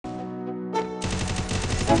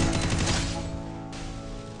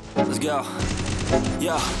Let's go.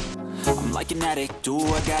 Yo, I'm like an addict, do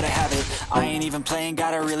I gotta have it. I ain't even playing,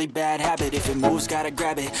 got a really bad habit. If it moves, gotta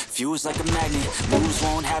grab it, fuse like a magnet. Lose,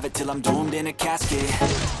 won't have it till I'm doomed in a casket.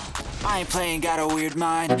 I ain't playing, got a weird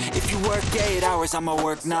mind. If you work 8 hours, I'ma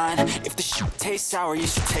work 9. If the shoot tastes sour, you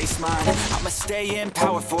should taste mine. I'ma stay in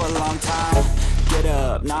power for a long time. Get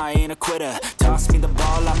up, nah, I ain't a quitter. Toss me the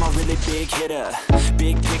ball, I'm a really big hitter.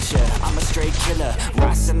 Big picture, I'm a straight killer.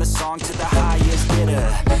 Rising the song to the highest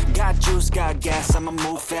bidder. Got juice, got gas, I'ma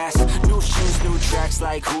move fast. New shoes, new tracks,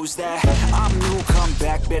 like who's that? I'm new, come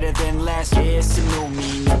back, better than last. Yeah, it's a new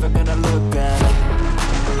me, never gonna look back.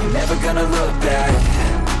 Never gonna look back.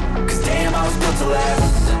 Cause damn, I was built to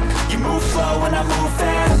last. You move slow and I move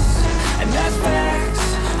fast, and that's facts.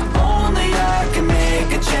 Only I can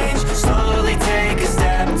make a change. Slowly take a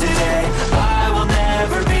step today. I will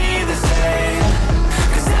never be the same.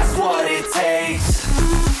 Cause that's what it takes.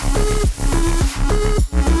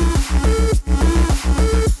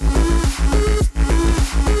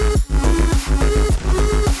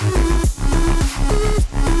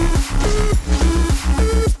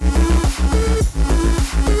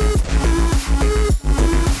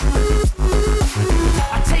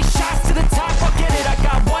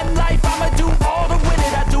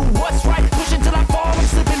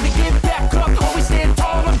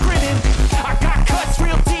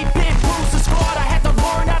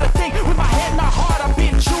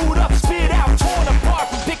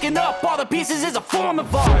 Pieces is a form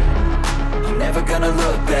of art. I'm never gonna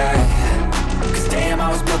look back. Cause damn, I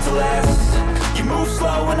was built to last. You move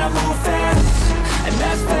slow and I move fast, and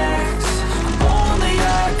that's fast.